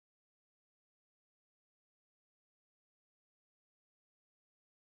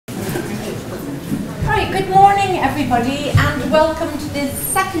everybody, and welcome to this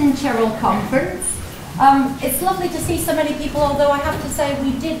second CHERIL conference. It's lovely to see so many people, although I have to say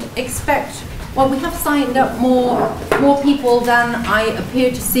we did expect, well, we have signed up more people than I appear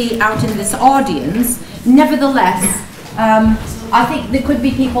to see out in this audience. Nevertheless, I think there could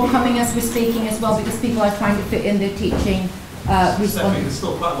be people coming as we're speaking as well, because people are trying to fit in their teaching. There's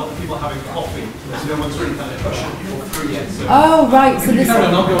still quite a lot of people having coffee. There's no one's really kind of pushing people through yet. So oh, right. So this.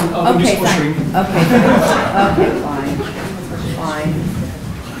 I'll go okay, just pushing. Okay, fine.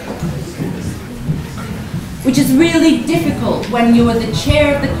 Which is really difficult when you are the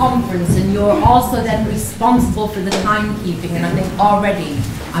chair of the conference and you're also then responsible for the timekeeping, and I think already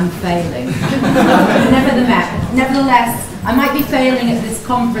I'm failing. Nevertheless, I might be failing at this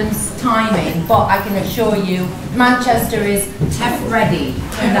conference timing, but I can assure you Manchester is TEF ready,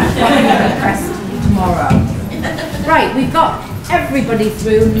 and that's what will be pressed tomorrow. Right, we've got everybody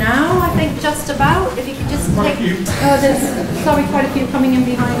through now, I think, just about. If you could just take... Oh, there's, sorry, quite a few coming in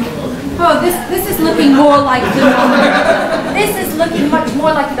behind. Oh, this is looking more like the number. This is looking much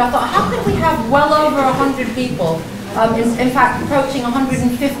more like it. I thought, how could we have well over 100 people? In fact, approaching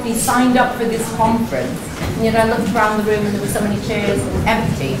 150 signed up for this conference. And yet I looked around the room and there were so many chairs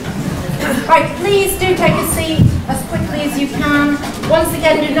empty. Right, please do take a seat as quickly as you can. Once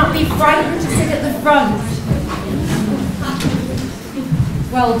again, do not be frightened to sit at the front.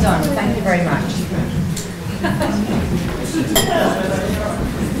 Well done, thank you very much.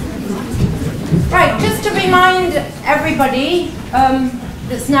 Right, just to remind everybody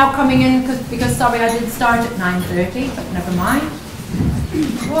that's now coming in, because sorry I did start at 9:30, but never mind.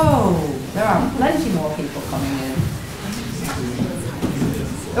 Whoa, there are plenty more people coming in.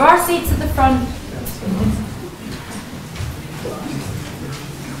 There are seats at the front.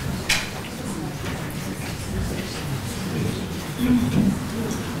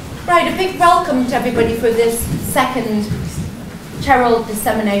 Right, a big welcome to everybody for this second CHERIL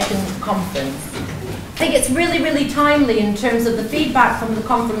Dissemination Conference. I think it's really timely in terms of the feedback from the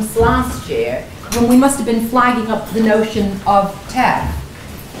conference last year, when we must have been flagging up the notion of TEF.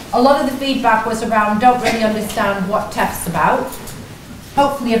 A lot of the feedback was around, don't really understand what TEF's about.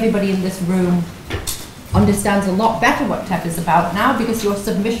 Hopefully everybody in this room understands a lot better what TEF is about now, because your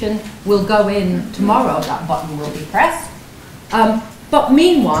submission will go in tomorrow, that button will be pressed. But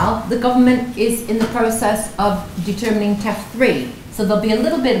meanwhile, the government is in the process of determining TEF 3, so there'll be a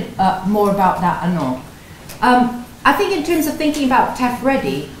little bit more about that and all. I think in terms of thinking about TEF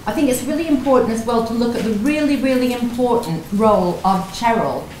ready, I think it's really important as well to look at the really important role of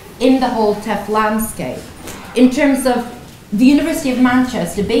CHERIL in the whole TEF landscape, in terms of the University of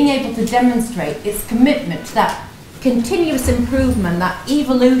Manchester being able to demonstrate its commitment to that continuous improvement, that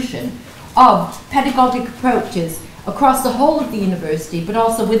evolution of pedagogic approaches across the whole of the university, but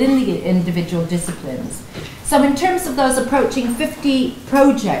also within the individual disciplines. So in terms of those approaching 50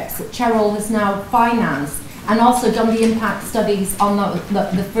 projects that CHERIL has now financed, and also done the impact studies on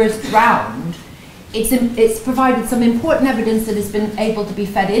the first round, it's provided some important evidence that has been able to be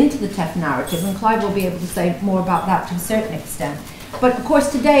fed into the TEF narrative, and Clive will be able to say more about that to a certain extent. But of course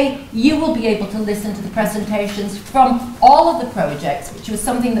today you will be able to listen to the presentations from all of the projects, which was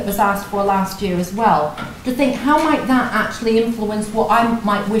something that was asked for last year as well, to think how might that actually influence what I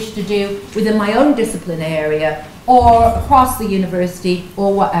might wish to do within my own discipline area or across the university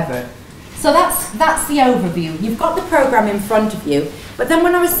or whatever. So that's the overview. You've got the programme in front of you, but then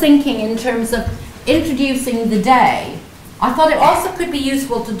when I was thinking in terms of introducing the day, I thought it also could be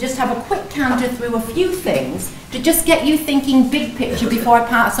useful to just have a quick canter through a few things to just get you thinking big picture before I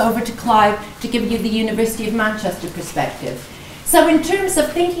pass over to Clive to give you the University of Manchester perspective. So in terms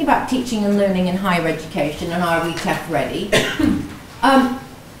of thinking about teaching and learning in higher education and are we TEF ready,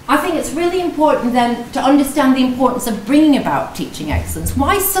 I think it's really important then to understand the importance of bringing about teaching excellence.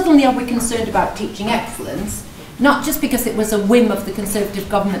 Why suddenly are we concerned about teaching excellence? Not just because it was a whim of the Conservative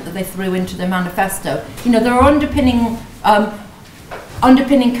government that they threw into their manifesto. You know, there are underpinning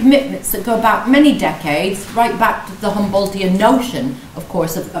commitments that go back many decades, right back to the Humboldtian notion, of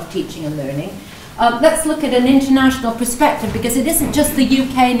course, of teaching and learning. Let's look at an international perspective, because it isn't just the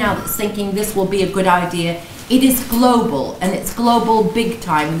UK now that's thinking this will be a good idea. It is global, and it's global big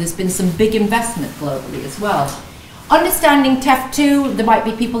time, and there's been some big investment globally as well. Understanding TEF 2, there might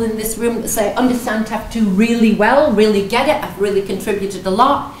be people in this room that say, understand TEF 2 really well, really get it, I've really contributed a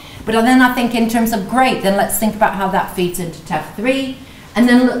lot. But then I think in terms of great, then let's think about how that feeds into TEF 3, and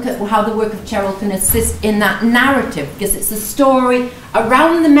then look at how the work of CHERIL can assist in that narrative, because it's a story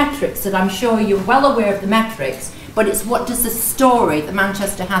around the metrics that I'm sure you're well aware of the metrics, but it's what does the story that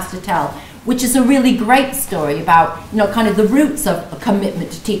Manchester has to tell, which is a really great story about, you know, kind of the roots of a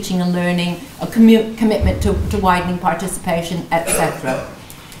commitment to teaching and learning, a commitment to widening participation, etc.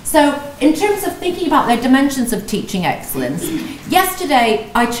 So in terms of thinking about the dimensions of teaching excellence,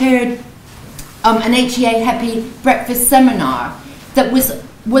 yesterday I chaired an HEA Happy Breakfast seminar that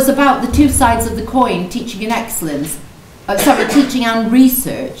was about the two sides of the coin, teaching and excellence, teaching and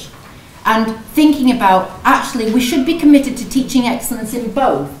research, and thinking about, actually, we should be committed to teaching excellence in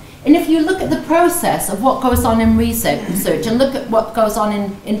both. And if you look at the process of what goes on in research and look at what goes on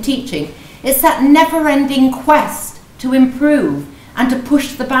in teaching, it's that never-ending quest to improve and to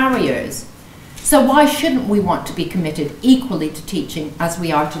push the barriers. So why shouldn't we want to be committed equally to teaching as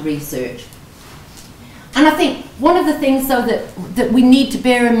we are to research? And I think one of the things, though, that we need to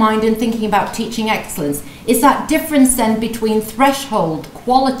bear in mind in thinking about teaching excellence is that difference then between threshold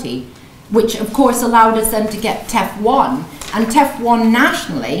quality, which of course allowed us then to get TEF 1, and TEF 1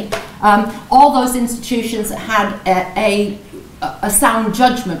 nationally, all those institutions that had a sound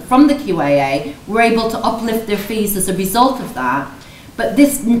judgment from the QAA were able to uplift their fees as a result of that. But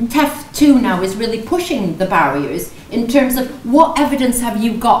this TEF 2 now is really pushing the barriers in terms of what evidence have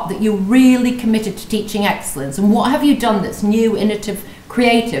you got that you're really committed to teaching excellence, and what have you done that's new, innovative,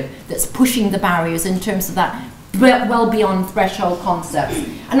 creative, that's pushing the barriers in terms of that well beyond threshold concepts.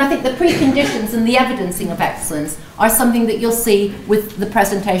 And I think the preconditions and the evidencing of excellence are something that you'll see with the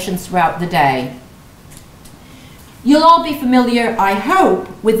presentations throughout the day. You'll all be familiar, I hope,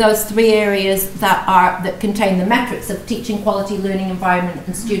 with those three areas that contain the metrics of teaching quality, learning environment,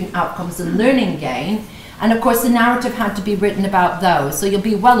 and student outcomes and learning gain. And of course the narrative had to be written about those. So you'll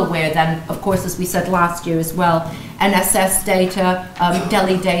be well aware then, of course, as we said last year as well, NSS data,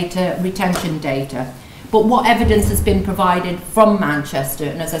 Delhi data, retention data. But what evidence has been provided from Manchester,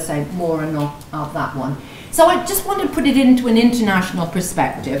 and as I say, more and more of that one. So I just want to put it into an international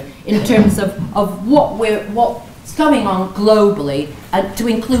perspective in terms of what's going on globally, to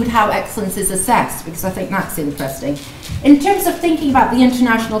include how excellence is assessed, because I think that's interesting. In terms of thinking about the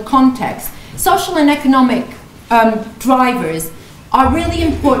international context, social and economic drivers are really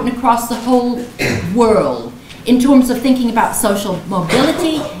important across the whole world in terms of thinking about social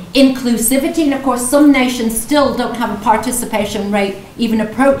mobility, inclusivity, and of course some nations still don't have a participation rate even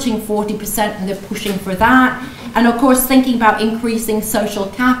approaching 40%, and they're pushing for that. And of course thinking about increasing social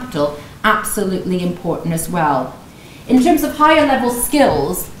capital, absolutely important as well. In terms of higher level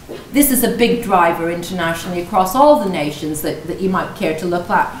skills, this is a big driver internationally across all the nations that you might care to look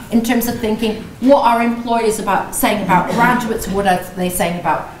at, in terms of thinking what are employers saying about graduates, what are they saying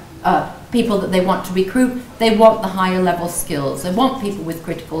about people that they want to recruit. They want the higher level skills. They want people with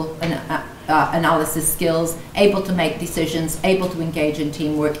critical analysis skills, able to make decisions, able to engage in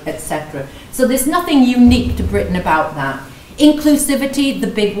teamwork, etc. So there's nothing unique to Britain about that. Inclusivity, the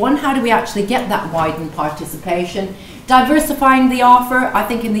big one. How do we actually get that widened participation? Diversifying the offer. I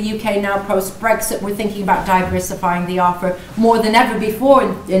think in the UK now, post-Brexit, we're thinking about diversifying the offer more than ever before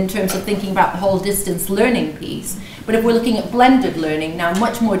in terms of thinking about the whole distance learning piece. But if we're looking at blended learning, now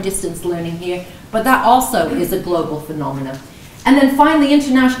much more distance learning here, but that also is a global phenomenon. And then finally,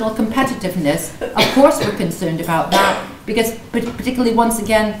 international competitiveness. Of course we're concerned about that, because particularly once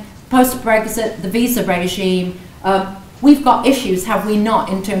again, post-Brexit, the visa regime, we've got issues, have we not,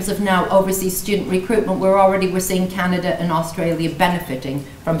 in terms of now overseas student recruitment. We're seeing Canada and Australia benefiting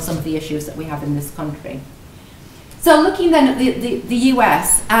from some of the issues that we have in this country. So looking then at the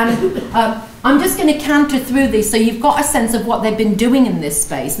US, and I'm just going to canter through these so you've got a sense of what they've been doing in this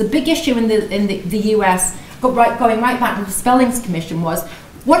space. The big issue in the US, going right back to the Spellings Commission, was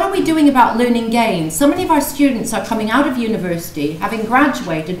what are we doing about learning gains? So many of our students are coming out of university, having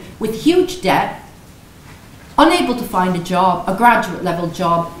graduated with huge debt, unable to find a job, a graduate level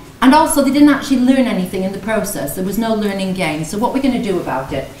job, and also they didn't actually learn anything in the process. There was no learning gain. So what are we going to do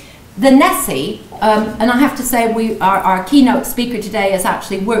about it? The NESE, and I have to say our keynote speaker today has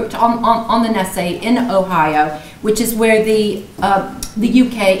actually worked on the NESE in Ohio, which is where the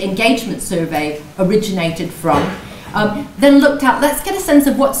UK engagement survey originated from. Then looked at, let's get a sense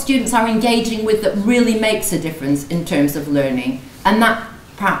of what students are engaging with that really makes a difference in terms of learning, and that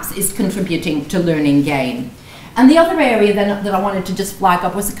perhaps is contributing to learning gain. And the other area then that I wanted to just flag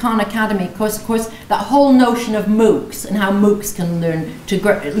up was the Khan Academy. Of course, that whole notion of MOOCs and how MOOCs can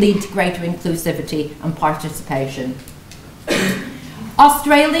lead to greater inclusivity and participation.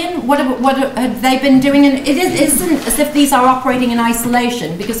 Australian, what have they been doing? And it isn't as if these are operating in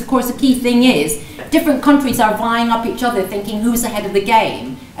isolation, because of course the key thing is different countries are vying up each other, thinking who's ahead of the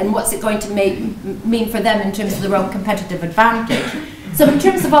game and what's it going to mean for them in terms of their own competitive advantage. So in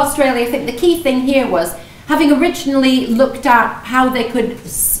terms of Australia, I think the key thing here was, having originally looked at how they could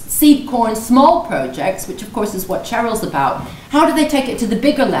seed corn small projects, which of course is what CHERIL's about, how do they take it to the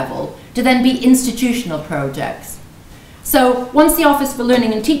bigger level to then be institutional projects? So once the Office for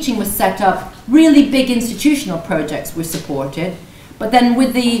Learning and Teaching was set up, really big institutional projects were supported. But then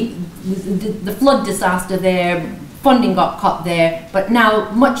with the flood disaster there, funding got cut there, but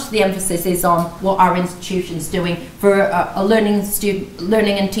now much of the emphasis is on what our institution's doing for a learning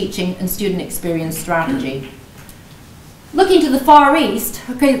and teaching and student experience strategy. Looking to the Far East,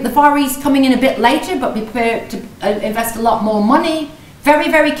 okay, the Far East coming in a bit later, but prepared to invest a lot more money.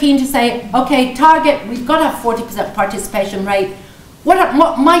 Very, very keen to say, okay, target, we've got a 40% participation rate.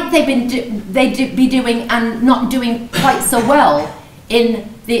 What might they be doing and not doing quite so well in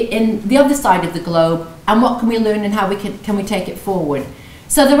the other side of the globe, and what can we learn and how can we take it forward?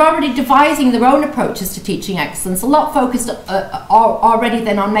 So they're already devising their own approaches to teaching excellence, a lot focused already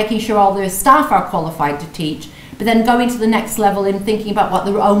then on making sure all their staff are qualified to teach, but then going to the next level in thinking about what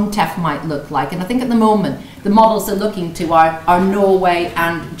their own TEF might look like. And I think at the moment, the models they're looking to are Norway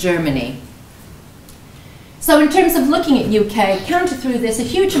and Germany. So in terms of looking at UK, counter through this, a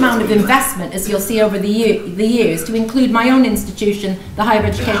huge amount of investment, as you'll see over the years, to include my own institution, the Higher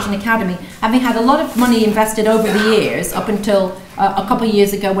Education Academy, having had a lot of money invested over the years, up until a couple of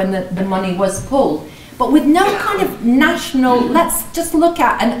years ago when the money was pulled. But with no kind of national, let's just look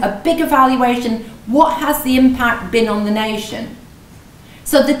at a big evaluation, what has the impact been on the nation?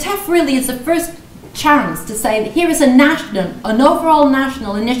 So the TEF really is the first chance to say that here is an overall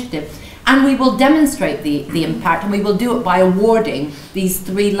national initiative, and we will demonstrate the impact, and we will do it by awarding these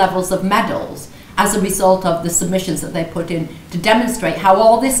 3 levels of medals as a result of the submissions that they put in to demonstrate how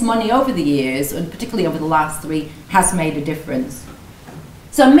all this money over the years, and particularly over the last 3, has made a difference.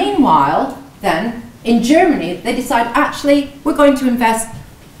 So meanwhile, then, in Germany, they decide, actually, we're going to invest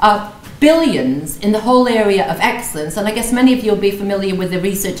billions in the whole area of excellence, and I guess many of you will be familiar with the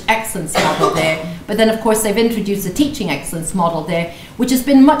research excellence model there, but then of course they've introduced a teaching excellence model there, which has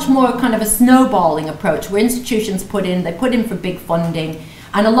been much more kind of a snowballing approach, where institutions put in for big funding,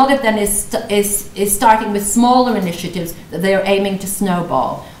 and a lot of them is starting with smaller initiatives that they're aiming to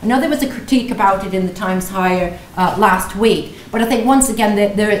snowball. I know there was a critique about it in the Times Higher last week, but I think once again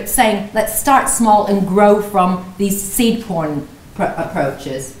they're saying, let's start small and grow from these seed corn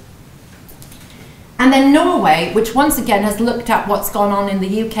approaches. And then Norway, which once again has looked at what's gone on in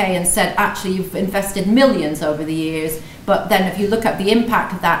the UK and said, actually, you've invested millions over the years, but then if you look at the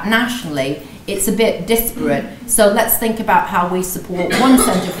impact of that nationally, it's a bit disparate. So let's think about how we support one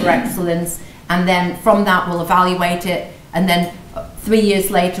centre for excellence, and then from that we'll evaluate it, and then 3 years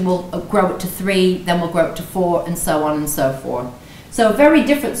later we'll grow it to 3, then we'll grow it to 4, and so on and so forth. So a very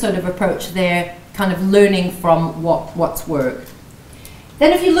different sort of approach there, kind of learning from what's worked.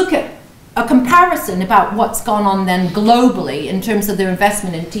 Then if you look at a comparison about what's gone on then globally in terms of their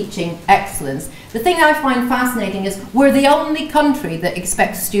investment in teaching excellence, the thing I find fascinating is we're the only country that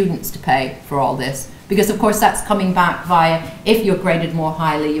expects students to pay for all this, because of course that's coming back via, if you're graded more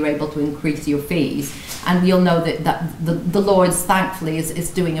highly, you're able to increase your fees, and you'll know that the Lords thankfully is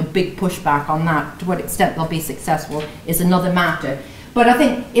doing a big pushback on that. To what extent they'll be successful is another matter. But I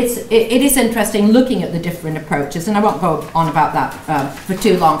think it is interesting looking at the different approaches, and I won't go on about that for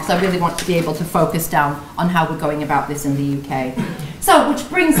too long, because I really want to be able to focus down on how we're going about this in the UK. So, which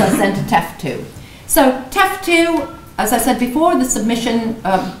brings us then to TEF 2. So, TEF 2, as I said before, the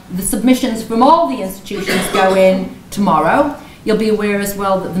submissions from all the institutions go in tomorrow. You'll be aware as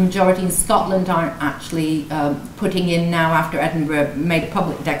well that the majority in Scotland aren't actually putting in now, after Edinburgh made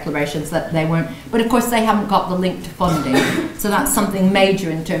public declarations that they weren't. But of course they haven't got the link to funding. So that's something major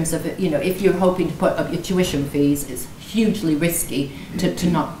in terms of, you know, if you're hoping to put up your tuition fees, it's hugely risky to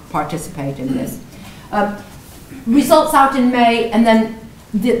not participate in this. Results out in May, and then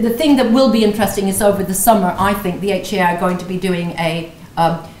the thing that will be interesting is over the summer, I think the HEA are going to be doing a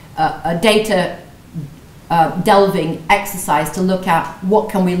data delving exercise to look at what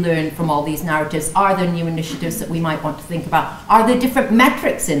can we learn from all these narratives. Are there new initiatives that we might want to think about? Are there different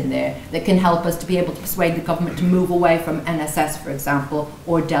metrics in there that can help us to be able to persuade the government to move away from NSS, for example,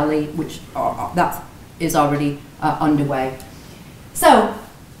 or Delhi, which that is already underway. So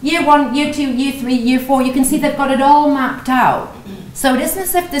year 1, year 2, year 3, year 4, you can see they've got it all mapped out. So it isn't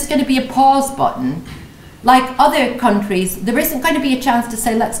as if there's going to be a pause button. Like other countries, there isn't going to be a chance to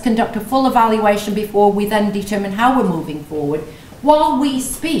say, let's conduct a full evaluation before we then determine how we're moving forward. While we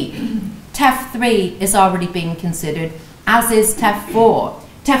speak, TEF 3 is already being considered, as is TEF 4.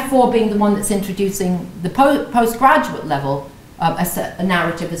 TEF 4 being the one that's introducing the postgraduate level a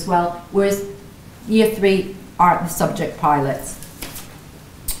narrative as well, whereas year 3 are the subject pilots.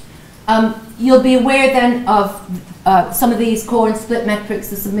 You'll be aware then of Some of these core and split metrics,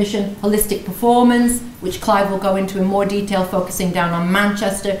 the submission, holistic performance, which Clive will go into in more detail, focusing down on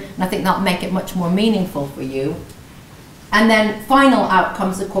Manchester, and I think that'll make it much more meaningful for you. And then final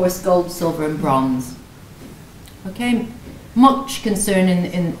outcomes, of course, gold, silver and bronze. Okay, much concern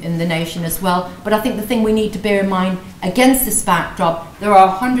in the nation as well, but I think the thing we need to bear in mind against this backdrop, there are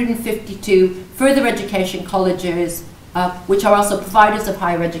 152 further education colleges which are also providers of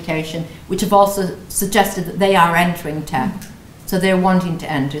higher education, which have also suggested that they are entering TEF. So they're wanting to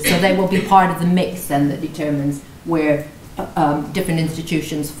enter. So they will be part of the mix then that determines where different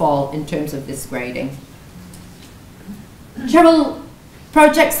institutions fall in terms of this grading. CHERIL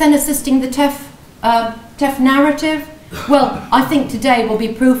projects then assisting the TEF narrative. Well, I think today will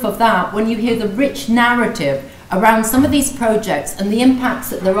be proof of that when you hear the rich narrative around some of these projects and the impacts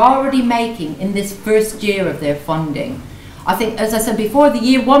that they're already making in this first year of their funding. I think, as I said before, the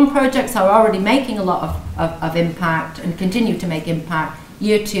year one projects are already making a lot of impact and continue to make impact.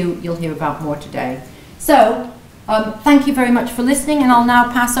 Year two, you'll hear about more today. So, thank you very much for listening, and I'll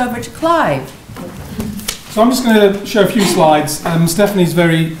now pass over to Clive. So I'm just going to show a few slides. Stephanie's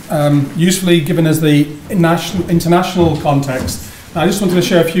very usefully given us the international context. I just wanted to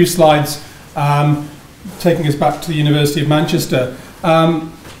show a few slides taking us back to the University of Manchester.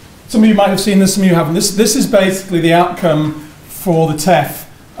 Some of you might have seen this, some of you haven't. This is basically the outcome for the TEF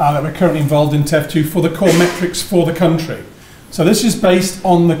that we're currently involved in, TEF 2, for the core metrics for the country. So this is based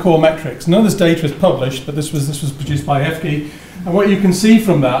on the core metrics. None of this data is published, but this was produced by EFGI. And what you can see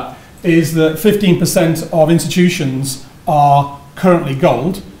from that is that 15% of institutions are currently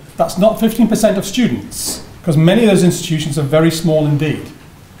gold. That's not 15% of students, because many of those institutions are very small indeed.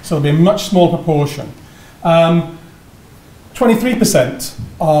 So it'll be a much smaller proportion. 23%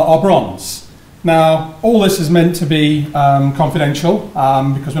 are bronze. Now, all this is meant to be confidential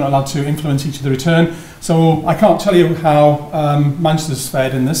because we're not allowed to influence each of the return. So I can't tell you how Manchester's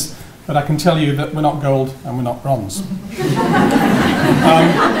fared in this, but I can tell you that we're not gold and we're not bronze.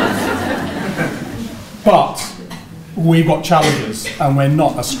 But we've got challenges and we're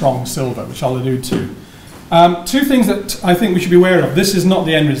not a strong silver, which I'll allude to. Two things that I think we should be aware of. This is not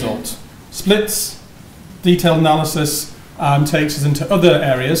the end result. Splits, detailed analysis takes us into other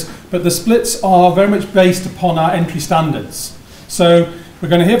areas, but the splits are very much based upon our entry standards. So we're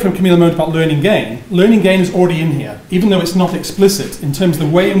going to hear from Camille in a moment about learning gain. Learning gain is already in here, even though it's not explicit in terms of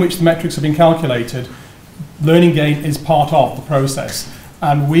the way in which the metrics have been calculated. Learning gain is part of the process.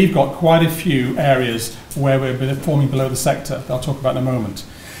 And we've got quite a few areas where we're performing below the sector that I'll talk about in a moment.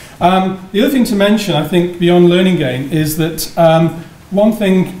 The other thing to mention, I think, beyond learning gain is that one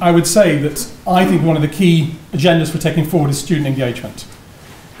thing I would say that I think one of the key agendas for taking forward is student engagement.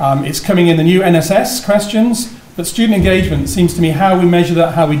 It's coming in the new NSS questions, but student engagement seems to me how we measure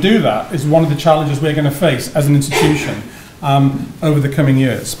that, how we do that, is one of the challenges we're going to face as an institution over the coming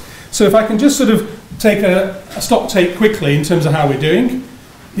years. So if I can just sort of take a stock take quickly in terms of how we're doing.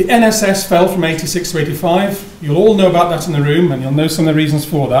 The NSS fell from 86 to 85. You'll all know about that in the room, and you'll know some of the reasons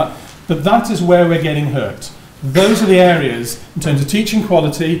for that. But that is where we're getting hurt. Those are the areas in terms of teaching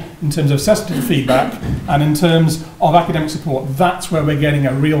quality, in terms of assessment feedback, and in terms of academic support. That's where we're getting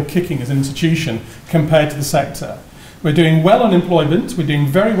a real kicking as an institution compared to the sector. We're doing well on employment. We're doing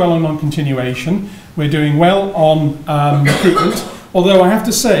very well on non-continuation. We're doing well on recruitment. Although I have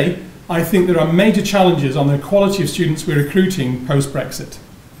to say, I think there are major challenges on the quality of students we're recruiting post-Brexit.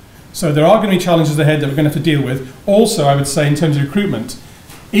 So there are going to be challenges ahead that we're going to have to deal with. Also, I would say in terms of recruitment,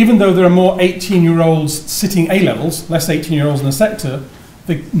 even though there are more 18-year-olds sitting A-levels, less 18-year-olds in the sector,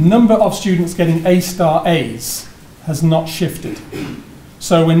 the number of students getting A-star A's has not shifted.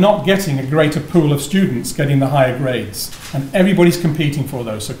 So we're not getting a greater pool of students getting the higher grades. And everybody's competing for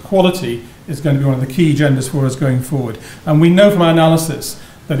those. So quality is going to be one of the key agendas for us going forward. And we know from our analysis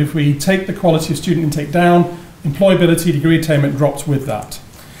that if we take the quality of student intake down, employability, degree attainment drops with that.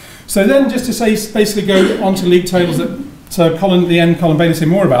 So then just to say, basically go on to league tables that Colin, at the end, Colin Bailey say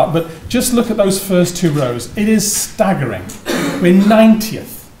more about, but just look at those first two rows. It is staggering. We're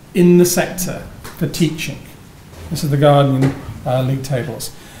 90th in the sector for teaching. This is the Guardian league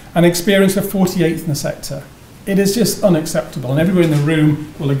tables. And experience of 48th in the sector. It is just unacceptable, and everybody in the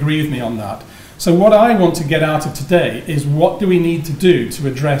room will agree with me on that. So what I want to get out of today is what do we need to do to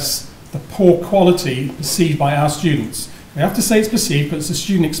address the poor quality perceived by our students. We have to say it's perceived, but it's a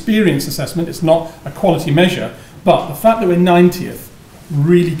student experience assessment. It's not a quality measure. But the fact that we're 90th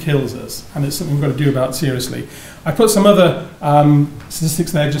really kills us, and it's something we've got to do about seriously. I put some other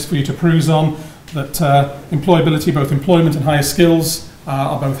statistics there just for you to peruse on, that employability, both employment and higher skills,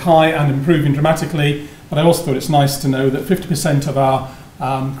 are both high and improving dramatically. But I also thought it's nice to know that 50% of our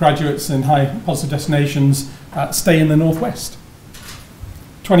graduates in high positive destinations stay in the northwest.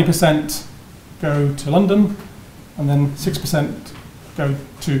 20% go to London, and then 6% go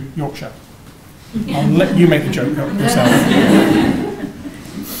to Yorkshire. I'll let you make the joke up yourself.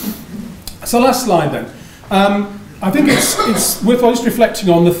 So last slide then. I think it's worthwhile just reflecting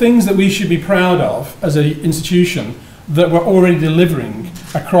on the things that we should be proud of as an institution that we're already delivering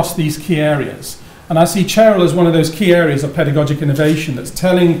across these key areas. And I see CHERIL as one of those key areas of pedagogic innovation that's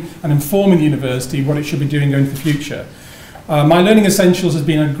telling and informing the university what it should be doing going into the future. My Learning Essentials has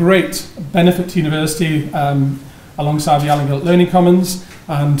been a great benefit to university alongside the Allen Gillett Learning Commons,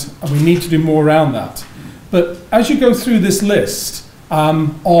 and we need to do more around that. But as you go through this list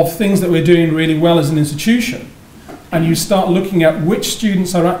of things that we're doing really well as an institution, and you start looking at which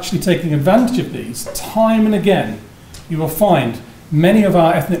students are actually taking advantage of these, time and again, you will find many of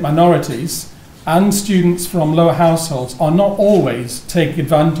our ethnic minorities and students from lower households are not always taking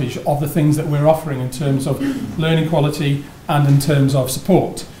advantage of the things that we're offering in terms of learning quality and in terms of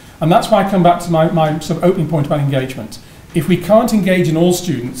support. And that's why I come back to my sort of opening point about engagement. If we can't engage in all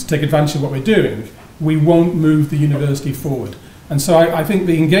students to take advantage of what we're doing, we won't move the university forward. And so I think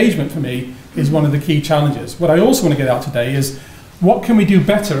the engagement for me is one of the key challenges. What I also want to get out today is what can we do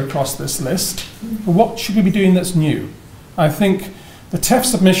better across this list? What should we be doing that's new? I think the TEF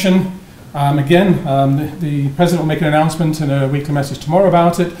submission, the President will make an announcement in a weekly message tomorrow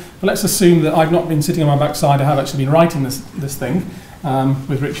about it, but let's assume that I've not been sitting on my backside, I have actually been writing this thing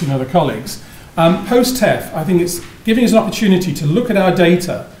with Richard and other colleagues. Post-TEF, I think it's giving us an opportunity to look at our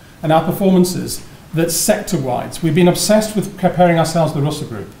data and our performances that's sector-wide. We've been obsessed with comparing ourselves to the Russell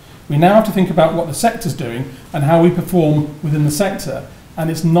Group. We now have to think about what the sector's doing and how we perform within the sector, and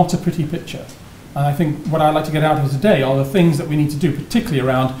it's not a pretty picture. And I think what I'd like to get out of today are the things that we need to do, particularly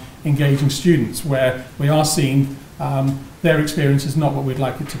around engaging students, where we are seeing their experience is not what we'd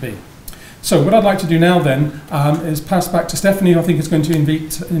like it to be. So what I'd like to do now then is pass back to Stephanie, who I think is going to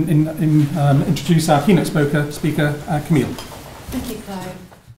introduce our keynote speaker, Camille. Thank you, Clive.